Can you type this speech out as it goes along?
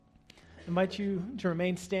I invite you to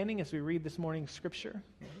remain standing as we read this morning's scripture.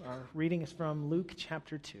 Our reading is from Luke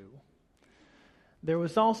chapter 2. There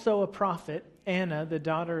was also a prophet, Anna, the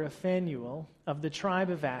daughter of Phanuel, of the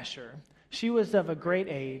tribe of Asher. She was of a great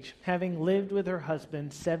age, having lived with her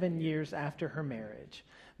husband 7 years after her marriage.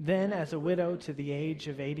 Then, as a widow to the age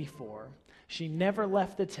of 84, she never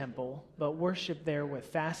left the temple, but worshipped there with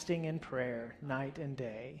fasting and prayer night and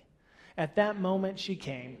day. At that moment she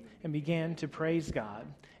came and began to praise God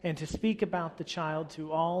and to speak about the child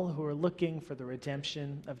to all who are looking for the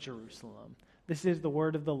redemption of Jerusalem. This is the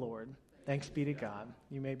word of the Lord. Thanks be to God.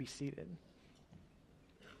 You may be seated.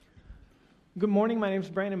 Good morning. My name is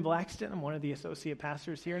Brandon Blackston. I'm one of the associate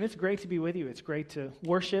pastors here, and it's great to be with you. It's great to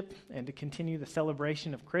worship and to continue the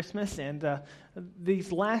celebration of Christmas. And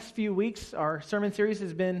these last few weeks, our sermon series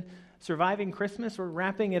has been Surviving Christmas. We're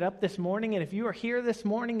wrapping it up this morning, and if you are here this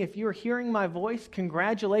morning, if you are hearing my voice,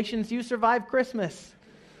 congratulations, you survived Christmas.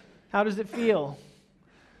 How does it feel?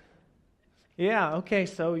 Yeah, okay,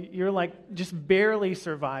 so you're like just barely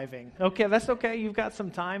surviving. Okay, that's okay, you've got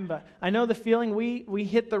some time, but I know the feeling. We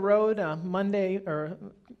hit the road Monday or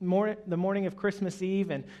the morning of Christmas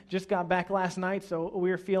Eve and just got back last night, so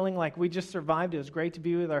we were feeling like we just survived. It was great to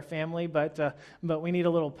be with our family, but we need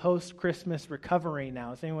a little post-Christmas recovery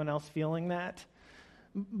now. Is anyone else feeling that?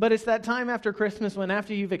 But it's that time after Christmas when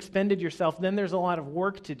after you've expended yourself, then there's a lot of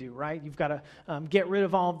work to do, right? You've got to get rid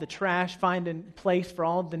of all of the trash, find a place for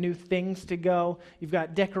all of the new things to go. You've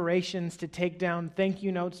got decorations to take down, thank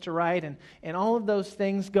you notes to write, and all of those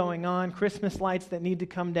things going on, Christmas lights that need to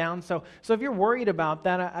come down. So if you're worried about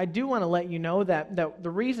that, I do want to let you know that the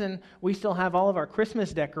reason we still have all of our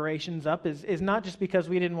Christmas decorations up is not just because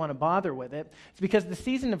we didn't want to bother with it. It's because the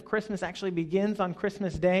season of Christmas actually begins on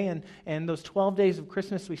Christmas Day, and those 12 days of Christmas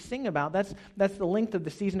we sing about, that's the length of the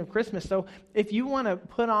season of Christmas. So if you want to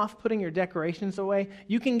put off putting your decorations away,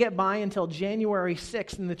 you can get by until January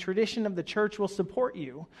 6th, and the tradition of the church will support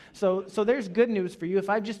you. So there's good news for you. If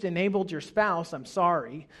I've just enabled your spouse, I'm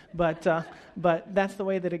sorry, but that's the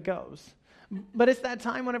way that it goes. But it's that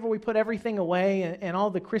time whenever we put everything away and all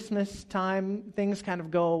the Christmas time things kind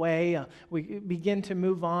of go away. We begin to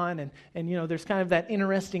move on, and there's kind of that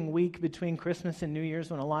interesting week between Christmas and New Year's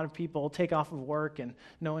when a lot of people take off of work and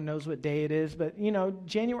no one knows what day it is. But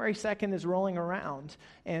January 2nd is rolling around,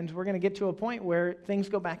 and we're going to get to a point where things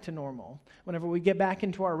go back to normal. Whenever we get back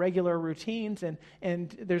into our regular routines, and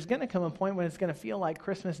there's going to come a point when it's going to feel like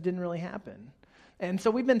Christmas didn't really happen. And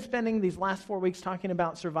so we've been spending these last 4 weeks talking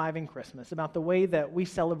about surviving Christmas, about the way that we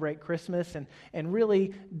celebrate Christmas and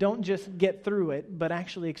really don't just get through it, but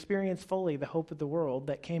actually experience fully the hope of the world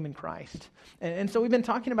that came in Christ. And so we've been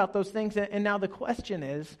talking about those things, and now the question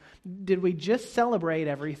is, did we just celebrate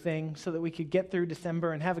everything so that we could get through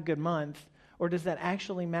December and have a good month, or does that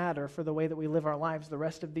actually matter for the way that we live our lives the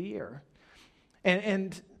rest of the year?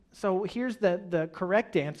 So here's the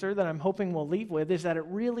correct answer that I'm hoping we'll leave with, is that it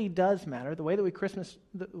really does matter. The way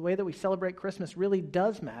that we celebrate Christmas really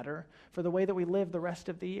does matter for the way that we live the rest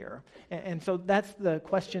of the year. And so that's the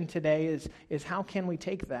question today is how can we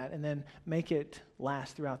take that and then make it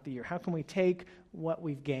last throughout the year? How can we take what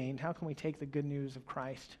we've gained? How can we take the good news of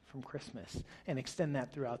Christ from Christmas and extend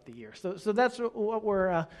that throughout the year? So that's what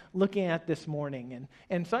we're looking at this morning.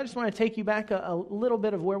 And so I just want to take you back a little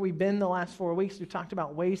bit of where we've been the last 4 weeks. We've talked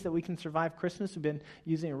about ways that we can survive Christmas. We've been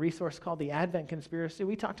using a resource called the Advent Conspiracy.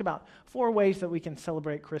 We talked about 4 ways that we can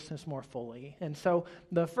celebrate Christmas more fully. And so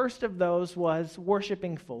the first of those was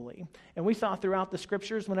worshiping fully. And we saw throughout the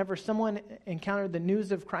scriptures, whenever someone encountered the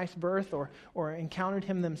news of Christ's birth or encountered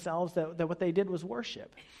him themselves, that what they did was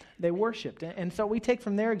worship. They worshiped. And so we take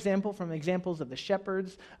from their example, from examples of the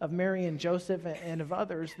shepherds, of Mary and Joseph, and of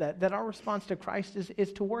others, that our response to Christ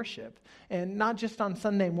is to worship. And not just on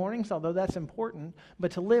Sunday mornings, although that's important,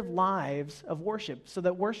 but to live lives of worship, so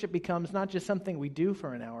that worship becomes not just something we do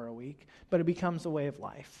for an hour a week, but it becomes a way of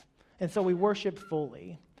life. And so we worship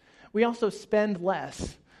fully. We also spend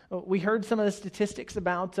less. We heard some of the statistics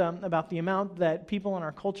about the amount that people in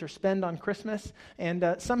our culture spend on Christmas,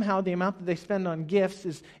 and somehow the amount that they spend on gifts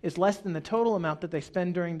is less than the total amount that they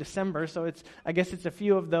spend during December. So I guess it's a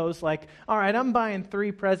few of those like, all right, I'm buying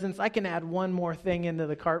 3 presents. I can add one more thing into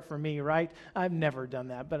the cart for me, right? I've never done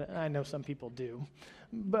that, but I know some people do.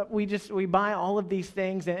 But we buy all of these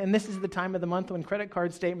things, and this is the time of the month when credit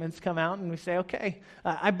card statements come out, and we say, okay,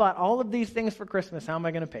 I bought all of these things for Christmas. How am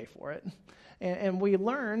I going to pay for it? And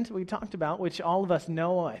we talked about, which all of us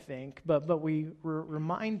know, I think, but we were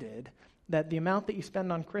reminded that the amount that you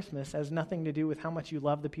spend on Christmas has nothing to do with how much you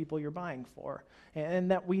love the people you're buying for.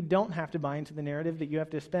 And that we don't have to buy into the narrative that you have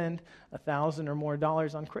to spend $1,000 or more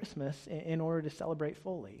on Christmas in order to celebrate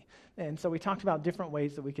fully. And so we talked about different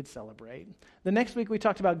ways that we could celebrate. The next week we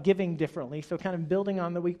talked about giving differently, so kind of building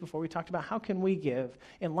on the week before, we talked about how can we give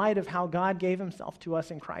in light of how God gave himself to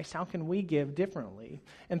us in Christ. How can we give differently?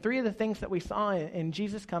 And three of the things that we saw in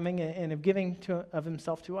Jesus coming and of giving of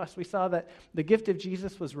himself to us, we saw that the gift of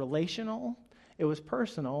Jesus was relational, it was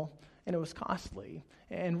personal, and it was costly.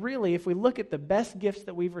 And really, if we look at the best gifts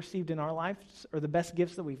that we've received in our lives, or the best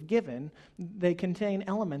gifts that we've given, they contain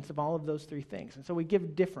elements of all of those three things. And so we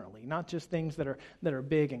give differently, not just things that are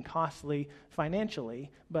big and costly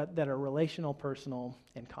financially, but that are relational, personal,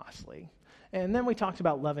 and costly. And then we talked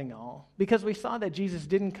about loving all, because we saw that Jesus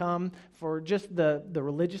didn't come for just the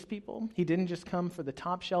religious people. He didn't just come for the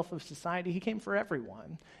top shelf of society. He came for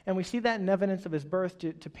everyone. And we see that in evidence of his birth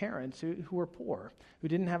to parents who were poor, who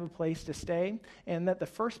didn't have a place to stay, and that the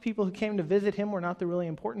first people who came to visit him were not the really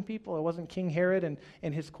important people. It wasn't King Herod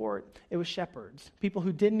and his court. It was shepherds, people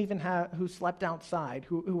who didn't even who slept outside,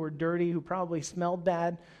 who were dirty, who probably smelled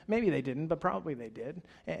bad. Maybe they didn't, but probably they did.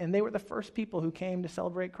 And they were the first people who came to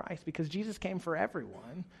celebrate Christ, because Jesus came for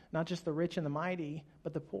everyone, not just the rich and the mighty,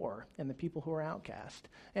 but the poor and the people who are outcast.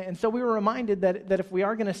 And so we were reminded that if we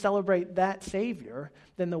are going to celebrate that Savior,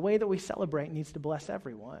 then the way that we celebrate needs to bless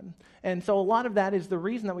everyone. And so a lot of that is the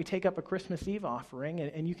reason that we take up a Christmas Eve offering,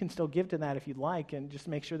 and you can still give to that if you'd like, and just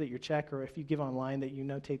make sure that your check, or if you give online, that you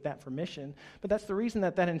notate that for mission. But that's the reason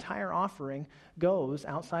that entire offering goes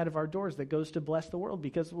outside of our doors, that goes to bless the world,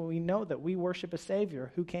 because we know that we worship a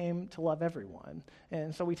Savior who came to love everyone.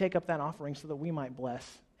 And so we take up that offering so that we might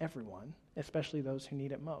bless everyone, especially those who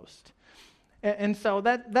need it most. And so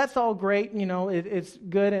that's all great, it's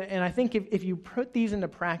good. And I think if you put these into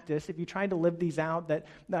practice, if you tried to live these out, that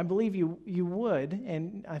I believe you would,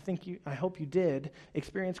 and I hope you did,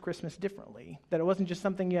 experience Christmas differently. That it wasn't just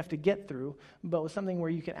something you have to get through, but was something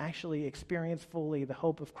where you could actually experience fully the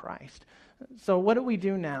hope of Christ. So what do we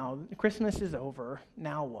do now? Christmas is over.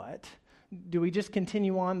 Now what? Do we just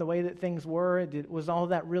continue on the way that things were? Was all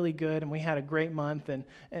that really good and we had a great month and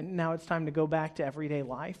now it's time to go back to everyday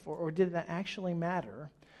life? Or did that actually matter?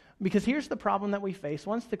 Because here's the problem that we face.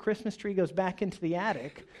 Once the Christmas tree goes back into the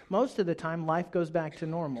attic, most of the time life goes back to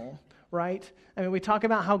normal, right? I mean, we talk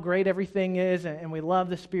about how great everything is and we love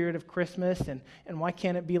the spirit of Christmas and why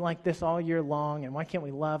can't it be like this all year long, and why can't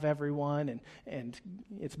we love everyone, and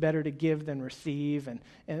it's better to give than receive,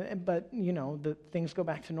 but the things go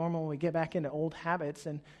back to normal and we get back into old habits,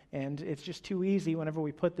 and it's just too easy whenever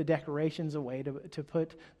we put the decorations away to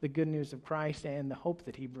put the good news of Christ and the hope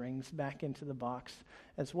that he brings back into the box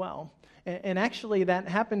as well. And actually that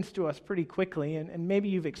happens to us pretty quickly, and maybe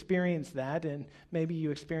you've experienced that, and maybe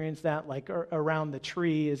you experienced that like around the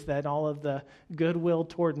tree, is that all of the goodwill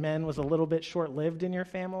toward men was a little bit short-lived in your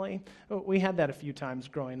family. We had that a few times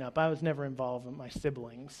growing up. I was never involved with my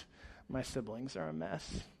siblings. My siblings are a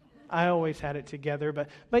mess. I always had it together, but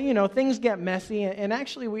things get messy, and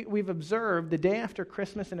actually we've observed the day after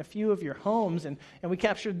Christmas in a few of your homes, and we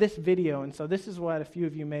captured this video, and so this is what a few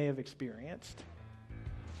of you may have experienced.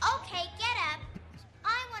 Okay, get up.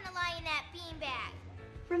 I want to lie in that beanbag.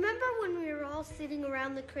 Remember when we were all sitting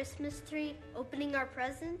around the Christmas tree, opening our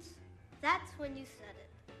presents? That's when you said it.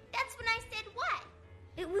 That's when I said what?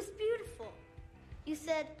 It was beautiful. You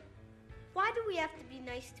said, why do we have to be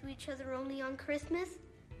nice to each other only on Christmas?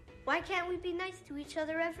 Why can't we be nice to each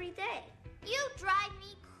other every day? You drive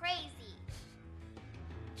me crazy.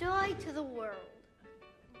 Joy to the world.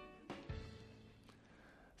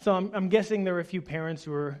 So I'm guessing there were a few parents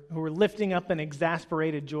who were lifting up an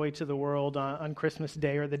exasperated joy to the world on Christmas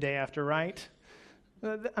Day or the day after, right?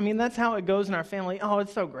 I mean, that's how it goes in our family. Oh,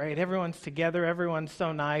 it's so great. Everyone's together. Everyone's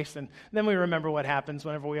so nice. And then we remember what happens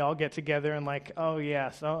whenever we all get together and like, oh, yeah,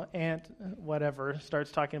 so Aunt whatever starts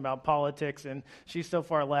talking about politics, and she's so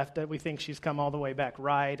far left that we think she's come all the way back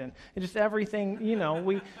right. And just everything,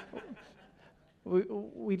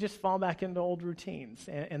 we just fall back into old routines,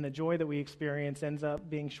 and the joy that we experience ends up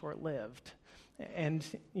being short-lived. And,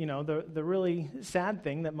 the really sad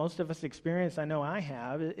thing that most of us experience, I know I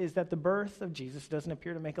have, is that the birth of Jesus doesn't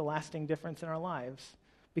appear to make a lasting difference in our lives,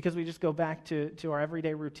 because we just go back to our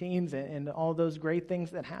everyday routines and all those great things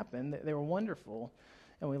that happened. They were wonderful,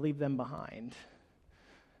 and we leave them behind.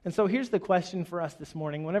 And so here's the question for us this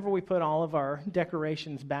morning. Whenever we put all of our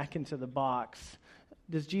decorations back into the box,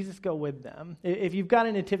 does Jesus go with them? If you've got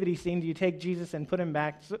a nativity scene, do you take Jesus and put him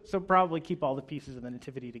back? So probably keep all the pieces of the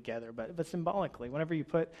nativity together. But symbolically, whenever you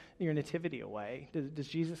put your nativity away, does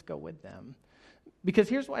Jesus go with them? Because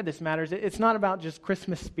here's why this matters. It's not about just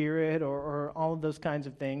Christmas spirit or all of those kinds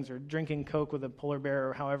of things, or drinking Coke with a polar bear,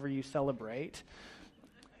 or however you celebrate.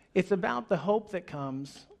 It's about the hope that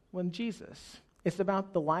comes when Jesus. It's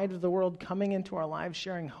about the light of the world coming into our lives,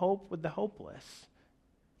 sharing hope with the hopeless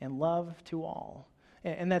and love to all.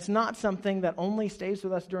 And that's not something that only stays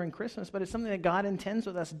with us during Christmas, but it's something that God intends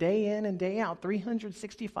with us day in and day out,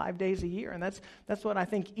 365 days a year. And that's what I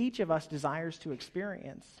think each of us desires to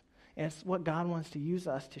experience. And it's what God wants to use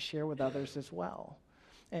us to share with others as well.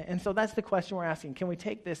 And so that's the question we're asking. Can we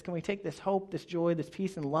take this? Can we take this hope, this joy, this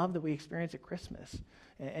peace and love that we experience at Christmas?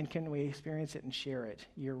 And can we experience it and share it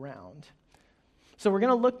year round? So we're going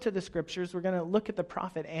to look to the scriptures. We're going to look at the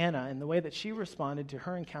prophet Anna and the way that she responded to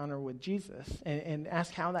her encounter with Jesus, and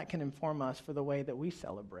ask how that can inform us for the way that we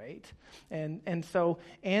celebrate. And so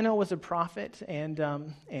Anna was a prophet,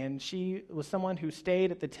 and she was someone who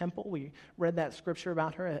stayed at the temple. We read that scripture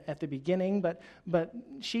about her at the beginning, but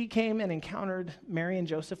she came and encountered Mary and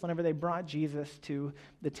Joseph whenever they brought Jesus to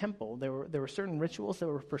the temple. There were certain rituals that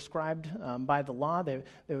were prescribed by the law. They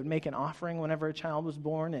would make an offering whenever a child was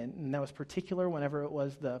born, and that was particular whenever it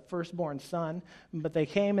was the firstborn son. But they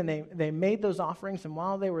came and they made those offerings, and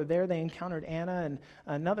while they were there, they encountered Anna and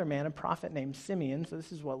another man, a prophet named Simeon. So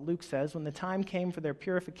this is what Luke says. When the time came for their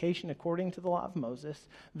purification according to the law of Moses,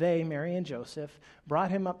 they, Mary and Joseph,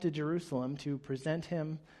 brought him up to Jerusalem to present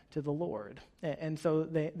him to the Lord. And so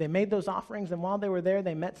they made those offerings, and while they were there,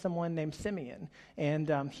 they met someone named Simeon.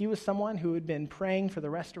 And he was someone who had been praying for the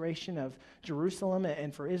restoration of Jerusalem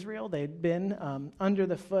and for Israel. They'd been under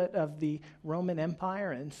the foot of the Roman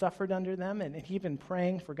Empire and suffered under them, and he'd been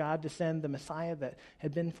praying for God to send the Messiah that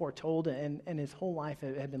had been foretold, and his whole life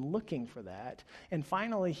had been looking for that. And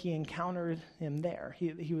finally, he encountered him there.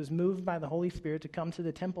 He was moved by the Holy Spirit to come to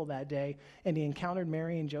the temple that day, and he encountered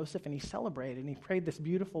Mary and Joseph, and he celebrated, and he prayed this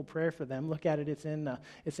beautiful prayer for them. Look at it. It's in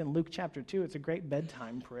Luke chapter 2. It's a great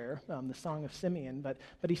bedtime prayer, the Song of Simeon, but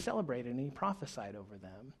he celebrated and he prophesied over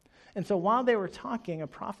them. And so while they were talking, a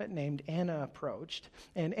prophet named Anna approached,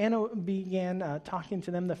 and Anna began talking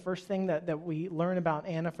to them. The first thing that we learn about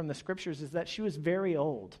Anna from the scriptures is that she was very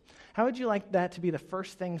old. How would you like that to be the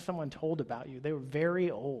first thing someone told about you? They were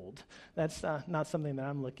very old. That's not something that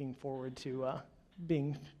I'm looking forward to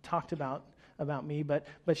being talked about me, but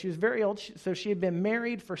she was very old. So she had been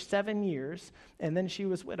married for 7 years, and then she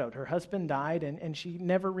was widowed. Her husband died, and she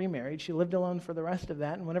never remarried. She lived alone for the rest of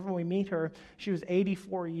that, and whenever we meet her, she was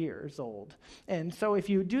 84 years old. And so if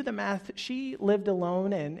you do the math, she lived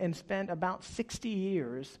alone and spent about 60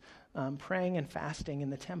 years praying and fasting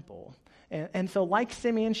in the temple. And so like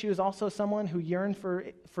Simeon, she was also someone who yearned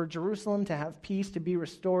for Jerusalem to have peace, to be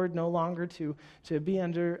restored, no longer to be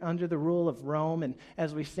under the rule of Rome. And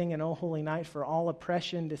as we sing in O Holy Night, for all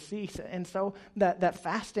oppression to cease. And so that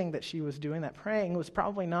fasting that she was doing, that praying, was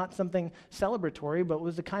probably not something celebratory, but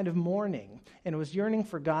was a kind of mourning. And it was yearning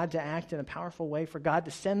for God to act in a powerful way, for God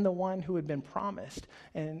to send the one who had been promised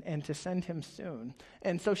and to send him soon.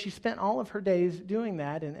 And so she spent all of her days doing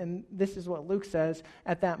that. And this is what Luke says.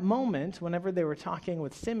 At that moment, whenever they were talking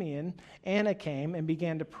with Simeon, Anna came and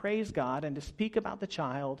began to praise God and to speak about the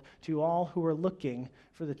child to all who were looking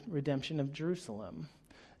for the redemption of Jerusalem.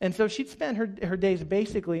 And so she'd spent her days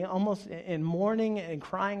basically almost in mourning and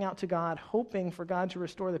crying out to God, hoping for God to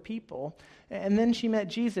restore the people. And then she met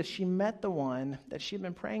Jesus. She met the one that she'd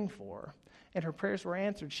been praying for. And her prayers were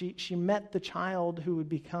answered. She met the child who would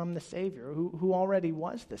become the Savior, who already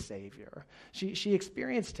was the Savior. She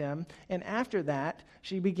experienced him, and after that,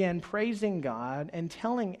 she began praising God and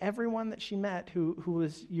telling everyone that she met who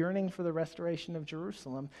was yearning for the restoration of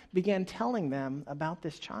Jerusalem, began telling them about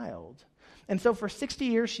this child. And so for 60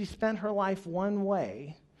 years, she spent her life one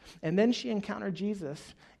way. And then she encountered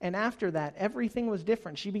Jesus, and after that, everything was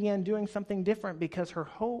different. She began doing something different because her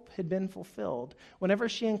hope had been fulfilled. Whenever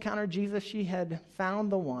she encountered Jesus, she had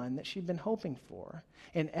found the one that she'd been hoping for,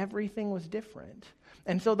 and everything was different.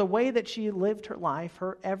 And so the way that she lived her life,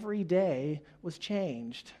 her every day, was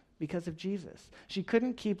changed because of Jesus. She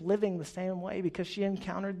couldn't keep living the same way because she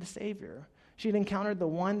encountered the Savior. She'd encountered the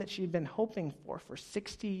one that she'd been hoping for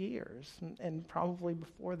 60 years, and probably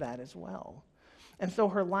before that as well. And so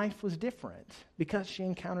her life was different because she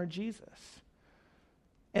encountered Jesus.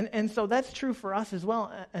 And so that's true for us as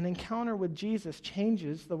well. An encounter with Jesus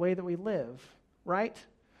changes the way that we live, right?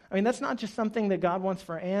 I mean, that's not just something that God wants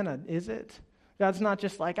for Anna, is it? God's not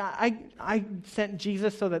just like, I sent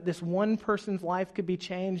Jesus so that this one person's life could be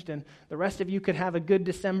changed and the rest of you could have a good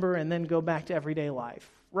December and then go back to everyday life,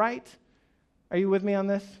 right? Are you with me on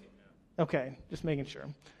this? Okay, just making sure.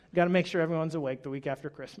 Got to make sure everyone's awake the week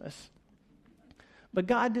after Christmas. But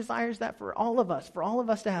God desires that for all of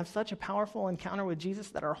us to have such a powerful encounter with Jesus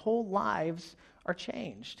that our whole lives are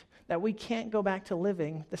changed, that we can't go back to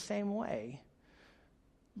living the same way.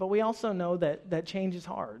 But we also know that change is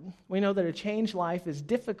hard. We know that a changed life is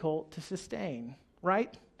difficult to sustain,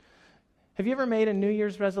 right? Have you ever made a New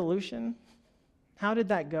Year's resolution? How did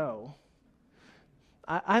that go?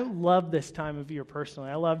 I love this time of year personally.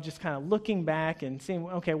 I love just kind of looking back and seeing,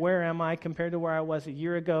 okay, where am I compared to where I was a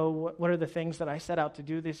year ago? What are the things that I set out to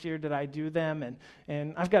do this year? Did I do them?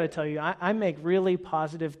 And I've got to tell you, I make really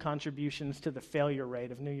positive contributions to the failure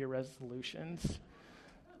rate of New Year resolutions.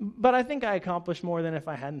 But I think I accomplished more than if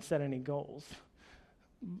I hadn't set any goals.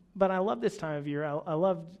 But I love this time of year. I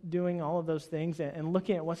love doing all of those things and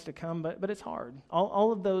looking at what's to come, but it's hard.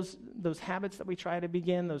 All of those habits that we try to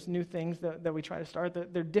begin, those new things that we try to start,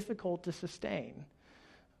 they're difficult to sustain.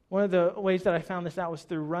 One of the ways that I found this out was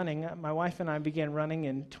through running. My wife and I began running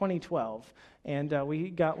in 2012, and we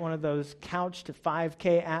got one of those Couch to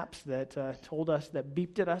 5K apps that told us, that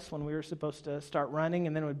beeped at us when we were supposed to start running,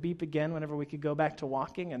 and then it would beep again whenever we could go back to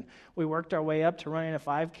walking, and we worked our way up to running a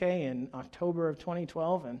 5K in October of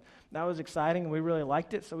 2012, and that was exciting, and we really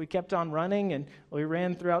liked it, so we kept on running, and we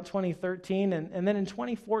ran throughout 2013, and then in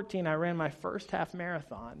 2014, I ran my first half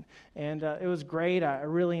marathon, and it was great. I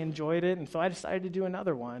really enjoyed it, and so I decided to do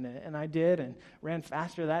another one, and I did, and ran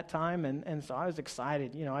faster that time, and so I was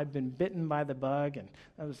excited. You know, I'd been bitten by the bug, and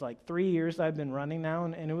that was like 3 years I've been running now,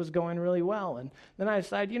 and it was going really well, and then I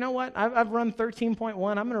decided, you know what, I've run 13.1,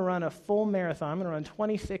 I'm going to run a full marathon, I'm going to run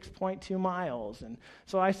 26.2 miles, and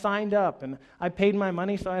so I signed up, and I paid my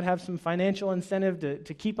money so I'd have some financial incentive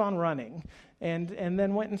to keep on running, and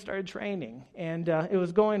then went and started training, and it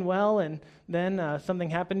was going well, and then something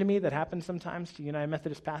happened to me that happens sometimes to United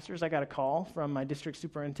Methodist pastors. I got a call from my district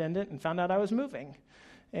superintendent and found out I was moving,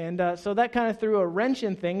 and so that kind of threw a wrench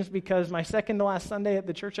in things, because my second to last Sunday at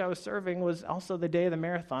the church I was serving was also the day of the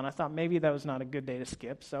marathon. I thought maybe that was not a good day to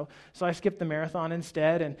skip, so I skipped the marathon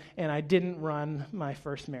instead, and I didn't run my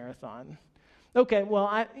first marathon. Okay, well,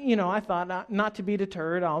 I thought not to be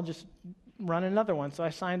deterred, I'll just run another one. So I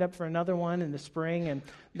signed up for another one in the spring, and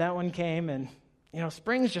that one came, and,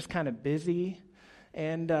 spring's just kind of busy,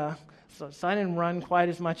 and so I didn't run quite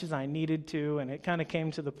as much as I needed to, and it kind of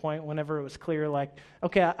came to the point whenever it was clear, like,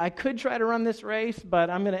 okay, I could try to run this race, but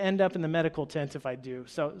I'm going to end up in the medical tent if I do.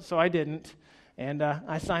 So I didn't. And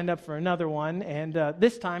I signed up for another one, and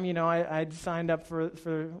this time, I'd signed up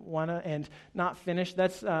for one and not finished.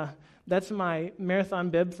 That's my marathon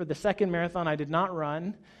bib for the second marathon I did not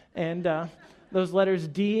run, and those letters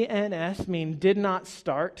D and S mean did not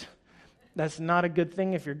start. That's not a good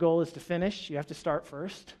thing if your goal is to finish. You have to start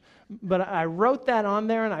first. But I wrote that on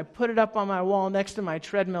there, and I put it up on my wall next to my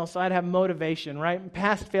treadmill so I'd have motivation, right?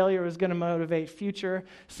 Past failure was going to motivate future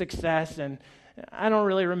success, and I don't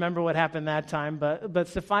really remember what happened that time, but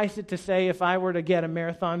suffice it to say, if I were to get a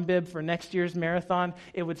marathon bib for next year's marathon,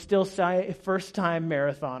 it would still say first-time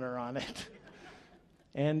marathoner on it.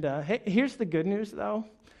 And here's the good news, though.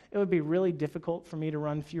 It would be really difficult for me to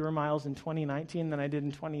run fewer miles in 2019 than I did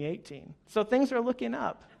in 2018. So things are looking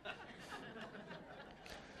up.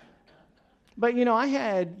 But, I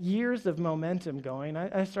had years of momentum going.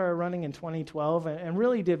 I started running in 2012 and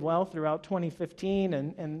really did well throughout 2015,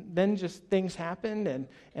 and then just things happened,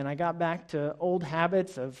 and I got back to old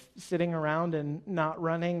habits of sitting around and not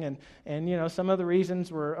running, and some of the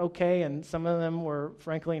reasons were okay, and some of them were,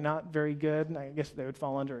 frankly, not very good, and I guess they would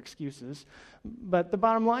fall under excuses. But the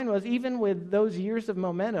bottom line was, even with those years of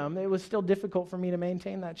momentum, it was still difficult for me to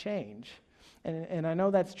maintain that change. And I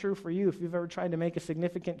know that's true for you. If you've ever tried to make a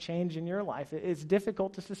significant change in your life, it's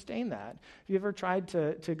difficult to sustain that. If you've ever tried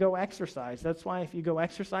to go exercise, that's why if you go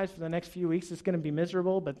exercise for the next few weeks, it's going to be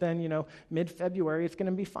miserable, but then, mid-February, it's going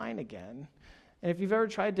to be fine again. And if you've ever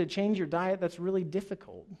tried to change your diet, that's really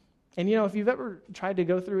difficult. And, if you've ever tried to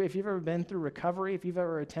if you've ever been through recovery, if you've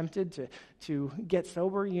ever attempted to get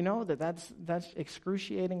sober, that's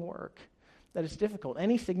excruciating work, that it's difficult.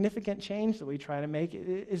 Any significant change that we try to make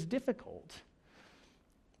is difficult.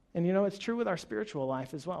 And it's true with our spiritual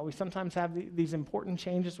life as well. We sometimes have these important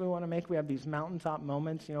changes we want to make. We have these mountaintop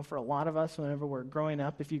moments. For a lot of us, whenever we're growing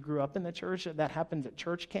up, if you grew up in the church, that happens at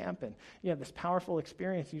church camp, and you have this powerful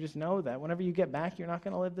experience. You just know that whenever you get back, you're not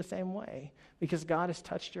going to live the same way because God has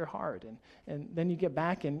touched your heart. And then you get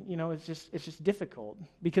back, and it's just difficult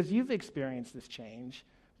because you've experienced this change,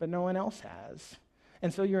 but no one else has.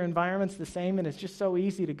 And so your environment's the same, and it's just so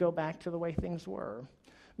easy to go back to the way things were.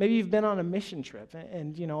 Maybe you've been on a mission trip,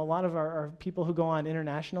 and a lot of our people who go on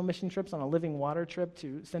international mission trips, on a living water trip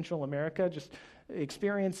to Central America, just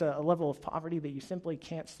experience a level of poverty that you simply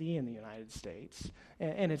can't see in the United States.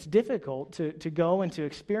 And it's difficult to go and to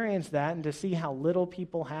experience that and to see how little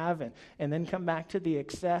people have and then come back to the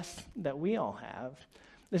excess that we all have.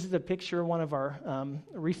 This is a picture one of our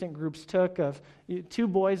recent groups took of two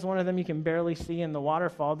boys. One of them you can barely see in the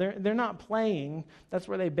waterfall. They're not playing. That's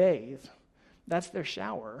where they bathe. That's their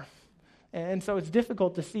shower. And so it's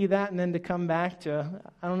difficult to see that and then to come back to,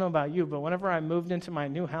 I don't know about you, but whenever I moved into my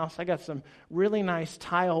new house, I got some really nice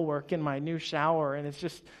tile work in my new shower, and it's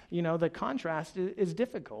just, the contrast is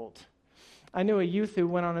difficult. I knew a youth who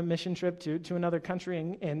went on a mission trip to another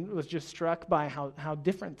country and was just struck by how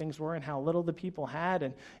different things were and how little the people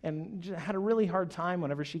had, and just had a really hard time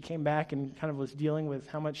whenever she came back and kind of was dealing with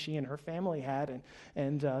how much she and her family had,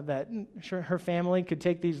 and that her family could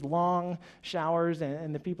take these long showers,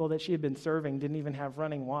 and the people that she had been serving didn't even have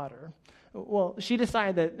running water. Well, she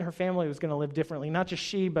decided that her family was going to live differently, not just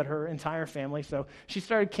she, but her entire family. So she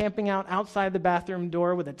started camping out outside the bathroom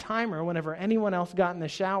door with a timer whenever anyone else got in the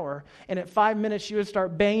shower. And at 5 minutes, she would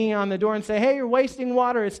start banging on the door and say, "Hey, you're wasting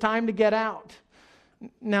water. It's time to get out."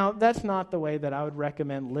 Now, that's not the way that I would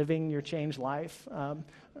recommend living your changed life.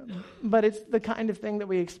 But it's the kind of thing that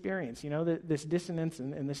we experience, this dissonance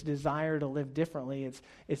and this desire to live differently.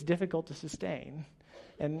 It's difficult to sustain.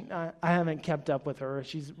 And I haven't kept up with her.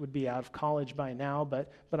 She would be out of college by now,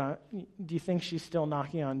 but do you think she's still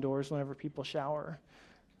knocking on doors whenever people shower?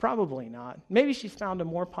 Probably not. Maybe she's found a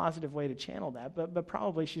more positive way to channel that, but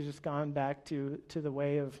probably she's just gone back to the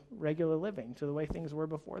way of regular living, to the way things were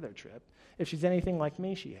before their trip. If she's anything like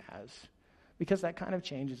me, she has. Because that kind of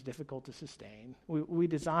change is difficult to sustain. We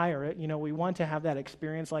desire it. We want to have that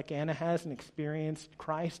experience like Anna has and experience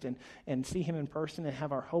Christ and see him in person and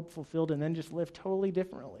have our hope fulfilled and then just live totally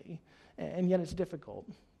differently. And yet it's difficult.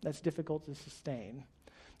 That's difficult to sustain.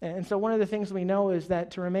 And so one of the things we know is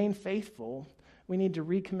that to remain faithful, we need to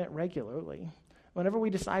recommit regularly. Whenever we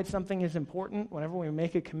decide something is important, whenever we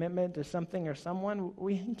make a commitment to something or someone,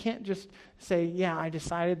 we can't just say, yeah, I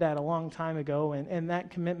decided that a long time ago, and that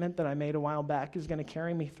commitment that I made a while back is going to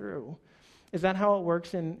carry me through. Is that how it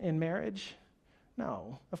works in marriage?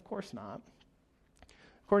 No, of course not.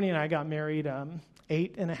 Courtney and I got married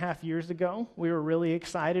 8.5 years ago. We were really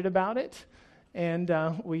excited about it. And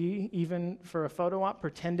we even, for a photo op,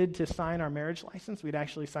 pretended to sign our marriage license. We'd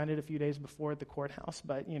actually signed it a few days before at the courthouse,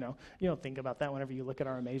 but, you don't think about that whenever you look at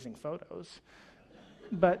our amazing photos.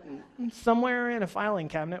 But somewhere in a filing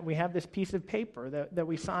cabinet, we have this piece of paper that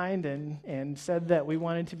we signed and said that we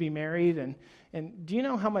wanted to be married. And do you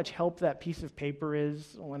know how much help that piece of paper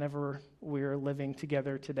is whenever we're living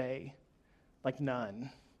together today? Like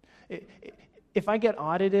none. If I get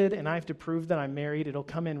audited and I have to prove that I'm married, it'll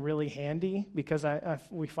come in really handy because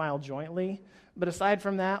we file jointly. But aside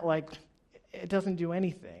from that, it doesn't do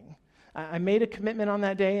anything. I made a commitment on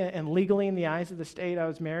that day, and legally in the eyes of the state, I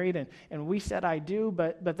was married, and we said I do,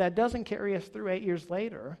 but that doesn't carry us through 8 years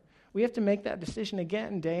later. We have to make that decision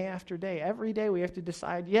again day after day. Every day we have to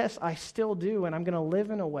decide, yes, I still do, and I'm going to live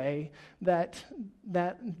in a way that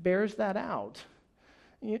bears that out.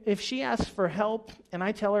 If she asks for help and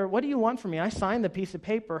I tell her, "What do you want from me?" I signed the piece of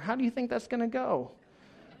paper. How do you think that's going to go?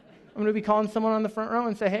 I'm going to be calling someone on the front row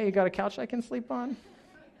and say, "Hey, you got a couch I can sleep on?"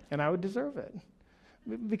 And I would deserve it.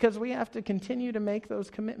 Because we have to continue to make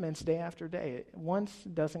those commitments day after day. Once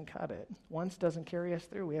doesn't cut it. Once doesn't carry us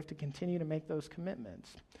through. We have to continue to make those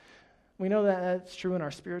commitments. We know that that's true in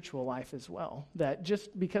our spiritual life as well. That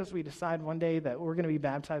just because we decide one day that we're going to be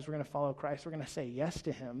baptized, we're going to follow Christ, we're going to say yes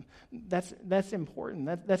to him, that's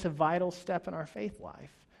important. That's a vital step in our faith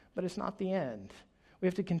life. But it's not the end. We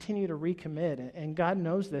have to continue to recommit, and God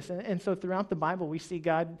knows this. And so throughout the Bible, we see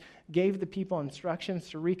God gave the people instructions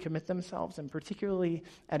to recommit themselves, and particularly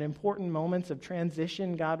at important moments of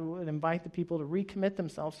transition, God would invite the people to recommit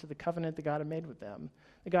themselves to the covenant that God had made with them.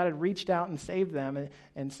 That God had reached out and saved them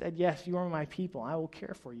and said, "Yes, you are my people. I will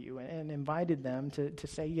care for you," and invited them to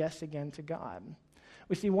say yes again to God.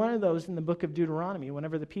 We see one of those in the book of Deuteronomy,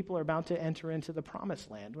 whenever the people are about to enter into the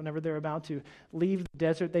promised land, whenever they're about to leave the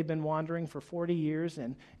desert they've been wandering for 40 years,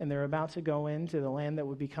 and they're about to go into the land that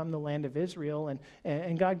would become the land of Israel.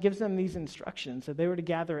 And God gives them these instructions that they were to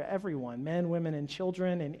gather everyone, men, women, and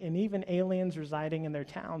children, and even aliens residing in their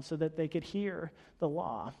town, so that they could hear the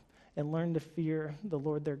law and learn to fear the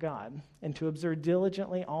Lord their God, and to observe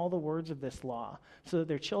diligently all the words of this law, so that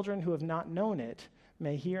their children who have not known it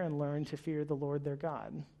may hear and learn to fear the Lord their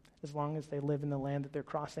God, as long as they live in the land that they're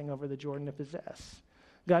crossing over the Jordan to possess.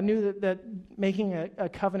 God knew that making a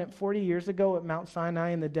covenant 40 years ago at Mount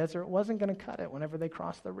Sinai in the desert wasn't going to cut it whenever they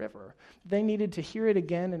crossed the river. They needed to hear it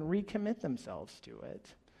again and recommit themselves to it.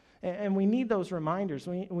 And we need those reminders.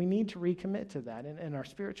 We need to recommit to that in our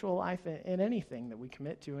spiritual life, in anything that we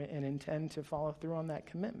commit to and intend to follow through on that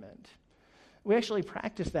commitment. We actually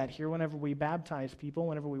practice that here whenever we baptize people,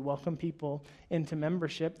 whenever we welcome people into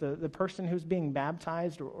membership. The person who's being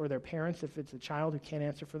baptized or their parents, if it's a child who can't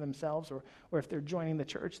answer for themselves, or if they're joining the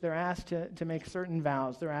church, they're asked to make certain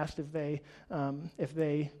vows. They're asked if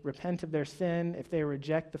they repent of their sin, if they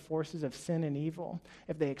reject the forces of sin and evil,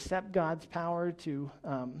 if they accept God's power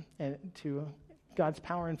God's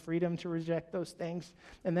power and freedom to reject those things,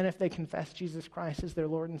 and then if they confess Jesus Christ as their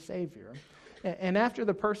Lord and Savior. And after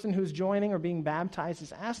the person who's joining or being baptized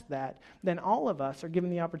is asked that, then all of us are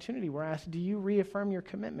given the opportunity. We're asked, do you reaffirm your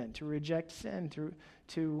commitment to reject sin,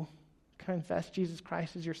 to confess Jesus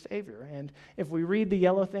Christ as your Savior? And if we read the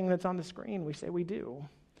yellow thing that's on the screen, we say we do.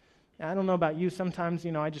 Now, I don't know about you. Sometimes,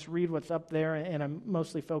 I just read what's up there, and I'm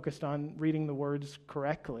mostly focused on reading the words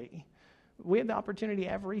correctly. We have the opportunity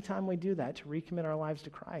every time we do that to recommit our lives to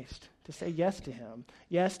Christ, to say yes to Him.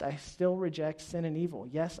 Yes, I still reject sin and evil.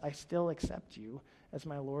 Yes, I still accept you as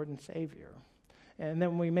my Lord and Savior. And then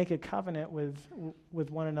when we make a covenant with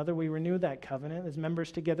one another, we renew that covenant as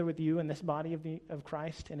members together with you in this body of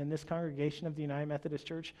Christ and in this congregation of the United Methodist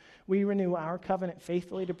Church. We renew our covenant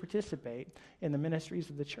faithfully to participate in the ministries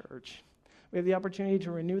of the church. We have the opportunity to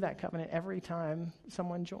renew that covenant every time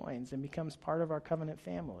someone joins and becomes part of our covenant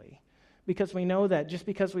family. Because we know that just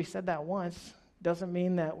because we said that once doesn't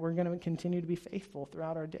mean that we're going to continue to be faithful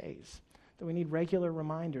throughout our days. That we need regular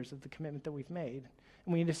reminders of the commitment that we've made.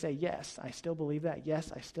 And we need to say, yes, I still believe that.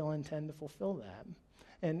 Yes, I still intend to fulfill that.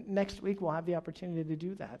 And next week we'll have the opportunity to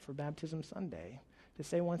do that for Baptism Sunday. To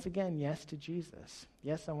say once again, yes to Jesus.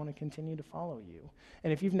 Yes, I want to continue to follow you.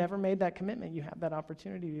 And if you've never made that commitment, you have that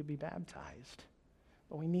opportunity to be baptized.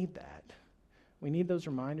 But we need that. We need those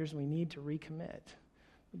reminders. We need to recommit.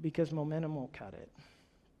 Because momentum will cut it.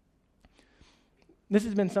 This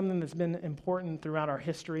has been something that's been important throughout our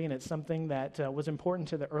history, and it's something that was important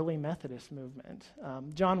to the early Methodist movement.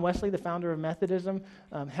 John Wesley, the founder of Methodism,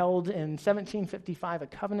 held in 1755 a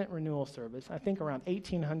covenant renewal service. I think around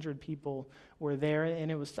 1,800 people were there, and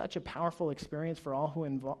it was such a powerful experience for all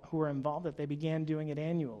who were involved that they began doing it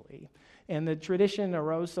annually. And the tradition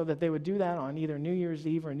arose so that they would do that on either New Year's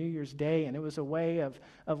Eve or New Year's Day, and it was a way of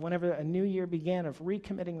whenever a new year began, of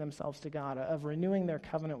recommitting themselves to God, of renewing their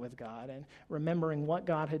covenant with God, and remembering what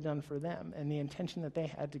God had done for them, and the intention that they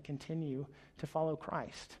had to continue to follow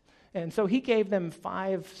Christ. And so he gave them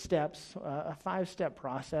 5 steps, a 5-step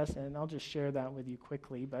process, and I'll just share that with you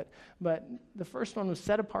quickly. But the first one was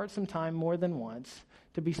set apart some time more than once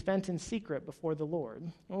to be spent in secret before the Lord.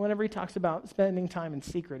 And whenever he talks about spending time in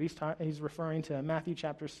secret, he's referring to Matthew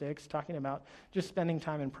chapter 6, talking about just spending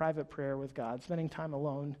time in private prayer with God, spending time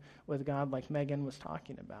alone with God like Megan was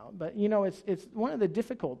talking about. But, it's one of the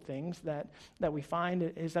difficult things that we find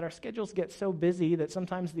is that our schedules get so busy that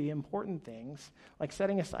sometimes the important things, like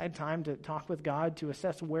setting aside time to talk with God, to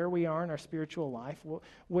assess where we are in our spiritual life,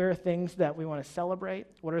 where are things that we want to celebrate,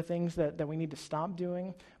 what are things that we need to stop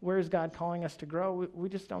doing, where is God calling us to grow, we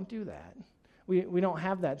just don't do that. We don't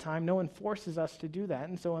have that time. No one forces us to do that.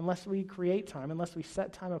 And so unless we create time, unless we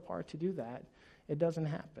set time apart to do that, it doesn't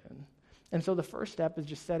happen. And so the first step is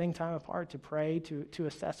just setting time apart to pray, to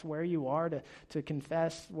assess where you are, to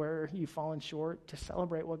confess where you've fallen short, to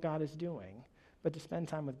celebrate what God is doing, but to spend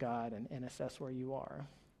time with God and assess where you are.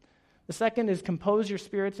 The second is compose your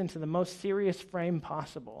spirits into the most serious frame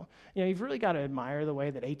possible. You've really got to admire the way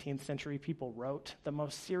that 18th century people wrote, the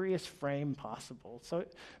most serious frame possible. So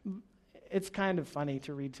it's kind of funny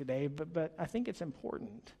to read today, but I think it's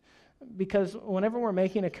important. Because whenever we're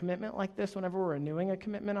making a commitment like this, whenever we're renewing a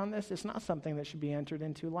commitment on this, it's not something that should be entered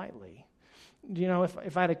into lightly.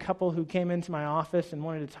 If I had a couple who came into my office and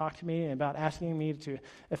wanted to talk to me about asking me to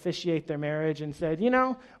officiate their marriage and said, we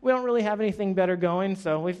don't really have anything better going,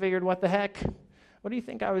 so we figured, what the heck? What do you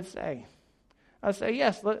think I would say? I would say,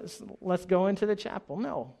 yes, let's go into the chapel.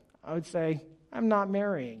 No, I would say, I'm not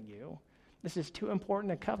marrying you. This is too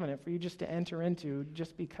important a covenant for you just to enter into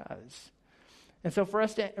just because. And so for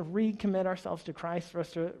us to recommit ourselves to Christ, for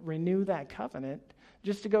us to renew that covenant,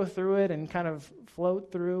 just to go through it and kind of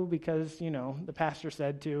float through because, the pastor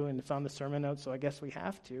said to, and it's on the sermon notes, so I guess we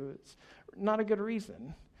have to, it's not a good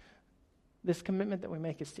reason. This commitment that we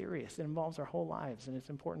make is serious. It involves our whole lives, and it's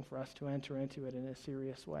important for us to enter into it in a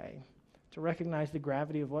serious way, to recognize the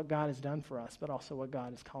gravity of what God has done for us, but also what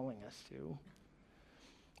God is calling us to.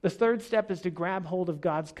 The third step is to grab hold of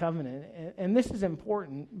God's covenant. And this is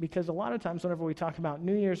important because a lot of times whenever we talk about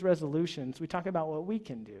New Year's resolutions, we talk about what we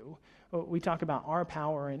can do. We talk about our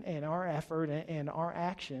power and our effort and our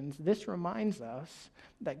actions. This reminds us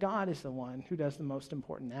that God is the one who does the most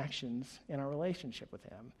important actions in our relationship with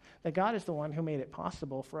him. That God is the one who made it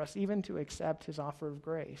possible for us even to accept his offer of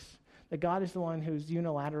grace. That God is the one who's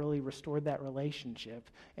unilaterally restored that relationship.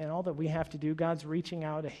 And all that we have to do, God's reaching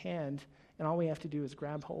out a hand, and all we have to do is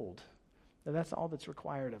grab hold. That's all that's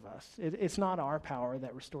required of us. It's not our power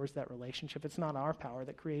that restores that relationship. It's not our power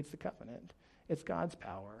that creates the covenant. It's God's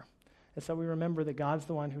power. And so we remember that God's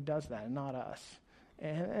the one who does that and not us.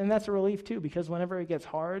 And that's a relief too, because whenever it gets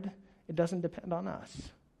hard, it doesn't depend on us.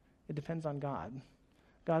 It depends on God.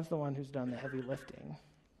 God's the one who's done the heavy lifting.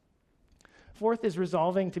 Fourth is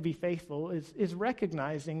resolving to be faithful, is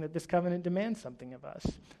recognizing that this covenant demands something of us,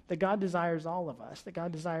 that God desires all of us, that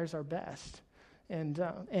God desires our best. And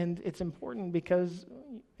it's important because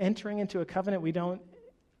entering into a covenant we don't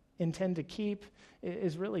intend to keep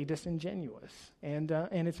is really disingenuous. And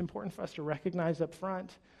it's important for us to recognize up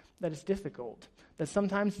front that it's difficult, that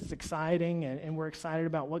sometimes it's exciting and we're excited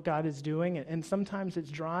about what God is doing, and sometimes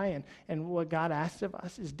it's dry and what God asks of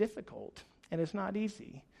us is difficult and it's not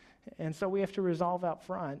easy. And so we have to resolve out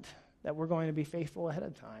front that we're going to be faithful ahead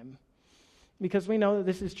of time. Because we know that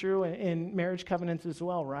this is true in marriage covenants as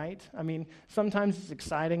well, right? I mean, sometimes it's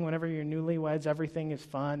exciting whenever you're newlyweds, everything is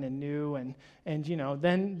fun and new, and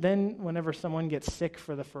then whenever someone gets sick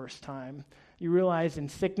for the first time, you realize in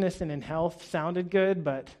sickness and in health sounded good,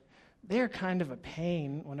 but they're kind of a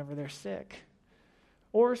pain whenever they're sick.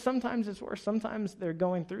 Or sometimes it's worse. Sometimes they're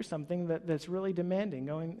going through something that's really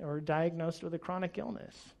demanding, or diagnosed with a chronic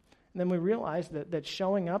illness. And then we realize that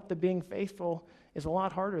showing up, that being faithful, is a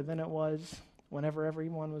lot harder than it was whenever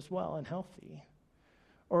everyone was well and healthy.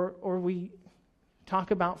 Or we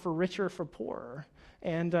talk about for richer, for poorer.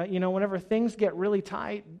 And, whenever things get really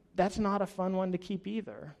tight, that's not a fun one to keep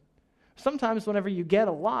either. Sometimes whenever you get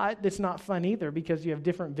a lot, it's not fun either because you have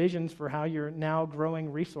different visions for how your now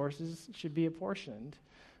growing resources should be apportioned.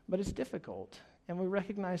 But it's difficult. And we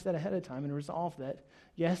recognize that ahead of time and resolve that,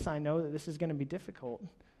 yes, I know that this is going to be difficult,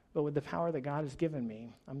 but with the power that God has given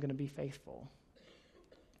me, I'm going to be faithful.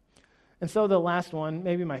 And so the last one,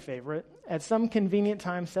 maybe my favorite, at some convenient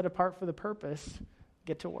time set apart for the purpose,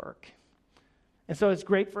 get to work. And so it's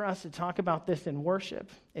great for us to talk about this in worship.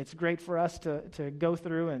 It's great for us to go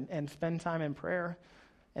through and spend time in prayer.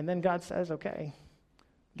 And then God says, okay,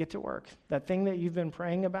 get to work. That thing that you've been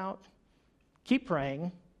praying about, keep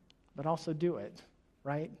praying, but also do it,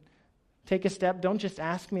 right? Take a step. Don't just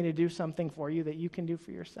ask me to do something for you that you can do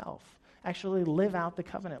for yourself. Actually live out the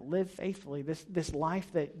covenant. Live faithfully. This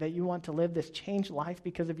life that you want to live, this changed life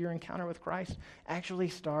because of your encounter with Christ, actually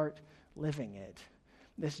start living it.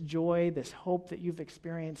 This joy, this hope that you've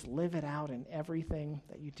experienced, live it out in everything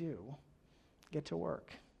that you do. Get to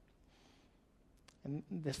work. And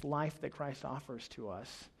this life that Christ offers to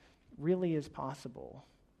us really is possible.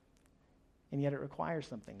 And yet it requires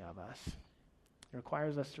something of us. It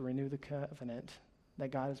requires us to renew the covenant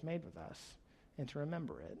that God has made with us and to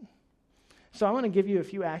remember it. So I want to give you a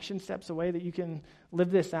few action steps, a way that you can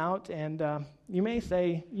live this out. And you may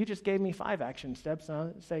say, you just gave me 5 action steps. And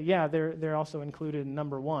I'll say, yeah, they're also included in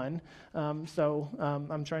number 1. So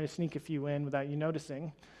I'm trying to sneak a few in without you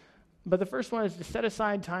noticing. But the first one is to set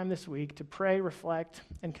aside time this week to pray, reflect,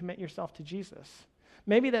 and commit yourself to Jesus.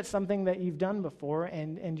 Maybe that's something that you've done before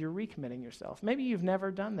and you're recommitting yourself. Maybe you've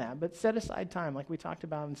never done that, but set aside time like we talked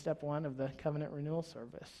about in step 1 of the covenant renewal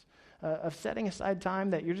service. Of setting aside time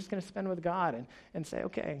that you're just going to spend with God and say,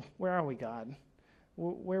 okay, where are we, God?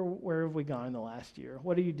 Where have we gone in the last year?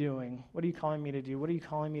 What are you doing? What are you calling me to do? What are you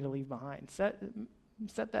calling me to leave behind? Set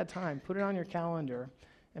that time. Put it on your calendar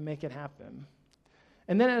and make it happen.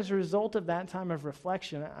 And then as a result of that time of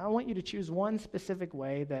reflection, I want you to choose one specific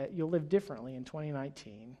way that you'll live differently in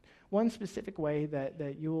 2019. One specific way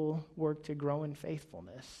that you'll work to grow in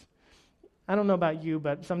faithfulness. I don't know about you,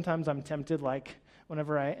 but sometimes I'm tempted, like,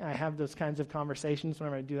 whenever I have those kinds of conversations,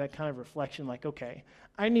 whenever I do that kind of reflection, like, okay,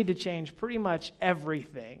 I need to change pretty much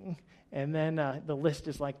everything. And then the list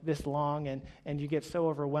is like this long, and you get so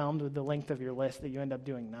overwhelmed with the length of your list that you end up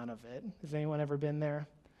doing none of it. Has anyone ever been there?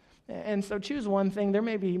 And so choose one thing. There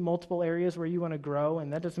may be multiple areas where you want to grow,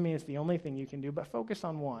 and that doesn't mean it's the only thing you can do, but focus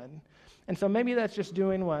on one. And so maybe that's just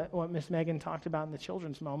doing what Miss Megan talked about in the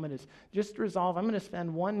children's moment, is just resolve, I'm going to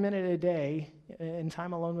spend 1 minute a day in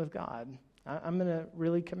time alone with God. I'm going to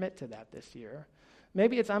really commit to that this year.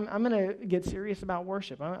 Maybe it's I'm going to get serious about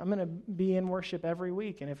worship. I'm going to be in worship every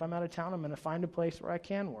week, and if I'm out of town, I'm going to find a place where I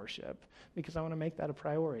can worship because I want to make that a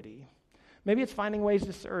priority. Maybe it's finding ways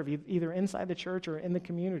to serve, either inside the church or in the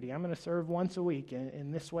community. I'm going to serve once a week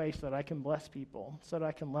in this way so that I can bless people, so that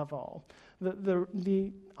I can love all.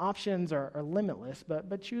 The options are limitless,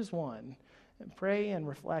 but choose one. And pray and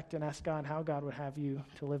reflect and ask God how God would have you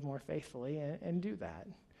to live more faithfully, and do that,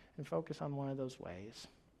 and focus on one of those ways.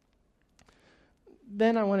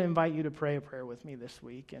 Then I want to invite you to pray a prayer with me this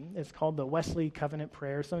week, and it's called the Wesley Covenant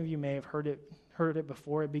Prayer. Some of you may have heard it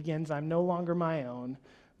before. It begins, "I'm no longer my own,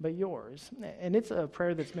 but yours." And it's a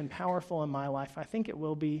prayer that's been powerful in my life. I think it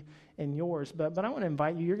will be in yours. But I want to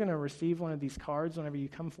invite you. You're going to receive one of these cards whenever you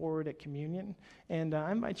come forward at communion. And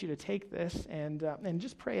I invite you to take this and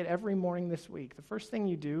just pray it every morning this week. The first thing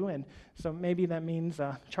you do, and so maybe that means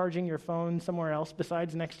charging your phone somewhere else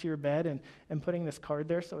besides next to your bed and putting this card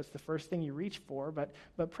there so it's the first thing you reach for. But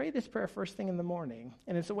pray this prayer first thing in the morning.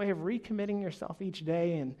 And it's a way of recommitting yourself each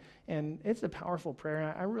day. And it's a powerful prayer.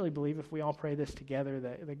 And I really believe if we all pray this together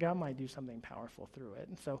that God might do something powerful through it.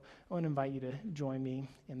 And so I want to invite you to join me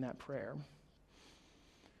in that prayer.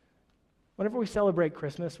 Whenever we celebrate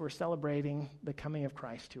Christmas, we're celebrating the coming of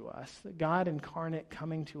Christ to us, God incarnate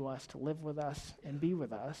coming to us to live with us and be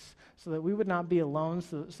with us so that we would not be alone,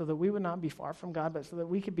 so that we would not be far from God, but so that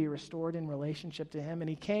we could be restored in relationship to him. And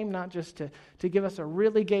he came not just to give us a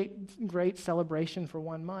really great celebration for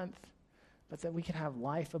 1 month, but that we could have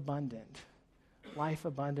life abundant,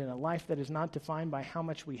 a life that is not defined by how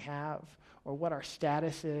much we have or what our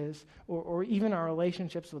status is or even our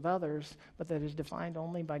relationships with others, but that is defined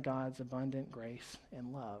only by God's abundant grace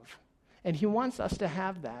and love. And he wants us to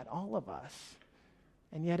have that, all of us.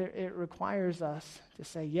 And yet it requires us to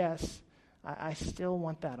say, yes, I still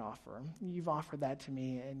want that offer. You've offered that to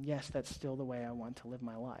me, and yes, that's still the way I want to live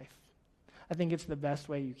my life. I think it's the best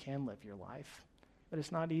way you can live your life, but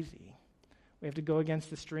it's not easy. We have to go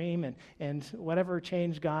against the stream, and whatever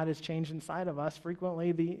change God has changed inside of us,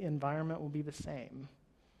 frequently the environment will be the same.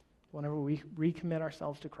 Whenever we recommit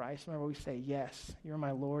ourselves to Christ, whenever we say, yes, you're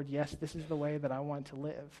my Lord, yes, this is the way that I want to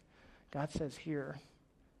live, God says, here,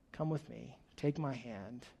 come with me, take my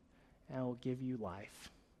hand, and I will give you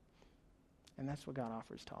life. And that's what God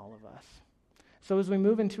offers to all of us. So as we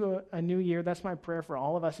move into a new year, that's my prayer for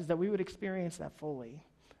all of us, is that we would experience that fully.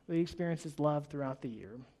 We experience his love throughout the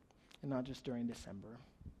year, and not just during December.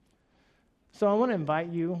 So I want to invite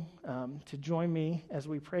you to join me as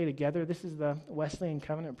we pray together. This is the Wesleyan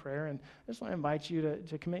Covenant Prayer, and I just want to invite you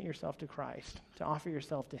to commit yourself to Christ, to offer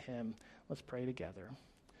yourself to him. Let's pray together.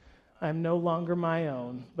 I am no longer my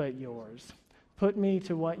own, but yours. Put me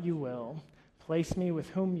to what you will. Place me with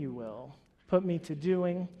whom you will. Put me to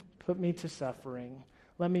doing. Put me to suffering.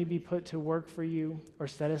 Let me be put to work for you or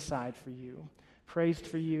set aside for you, praised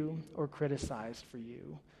for you or criticized for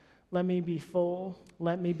you. Let me be full,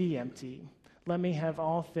 let me be empty. Let me have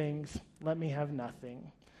all things, let me have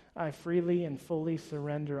nothing. I freely and fully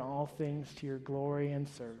surrender all things to your glory and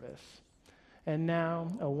service. And now,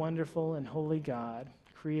 O wonderful and holy God,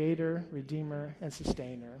 Creator, Redeemer, and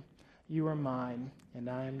Sustainer, you are mine, and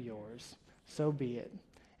I am yours. So be it.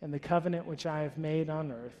 And the covenant which I have made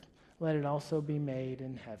on earth, let it also be made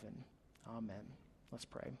in heaven. Amen. Let's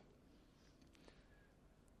pray.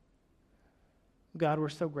 God, we're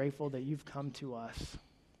so grateful that you've come to us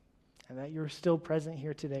and that you're still present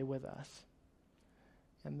here today with us.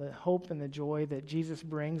 And the hope and the joy that Jesus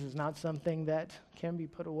brings is not something that can be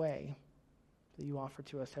put away, that you offer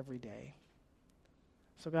to us every day.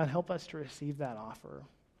 So God, help us to receive that offer.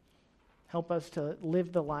 Help us to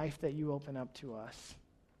live the life that you open up to us.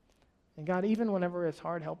 And God, even whenever it's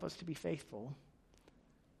hard, help us to be faithful,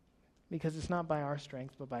 because it's not by our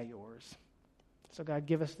strength, but by yours. So God,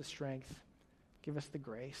 give us the strength. Give us the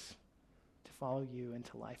grace to follow you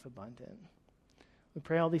into life abundant. We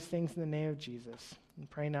pray all these things in the name of Jesus. And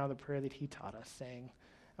pray now the prayer that he taught us, saying,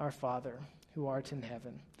 Our Father, who art in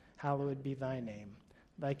heaven, hallowed be thy name.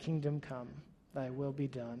 Thy kingdom come, thy will be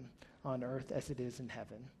done, on earth as it is in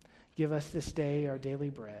heaven. Give us this day our daily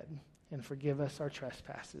bread, and forgive us our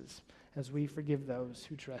trespasses, as we forgive those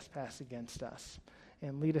who trespass against us.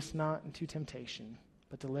 And lead us not into temptation,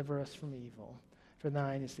 but deliver us from evil. For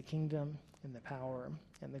thine is the kingdom, and the power,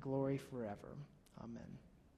 and the glory forever. Amen.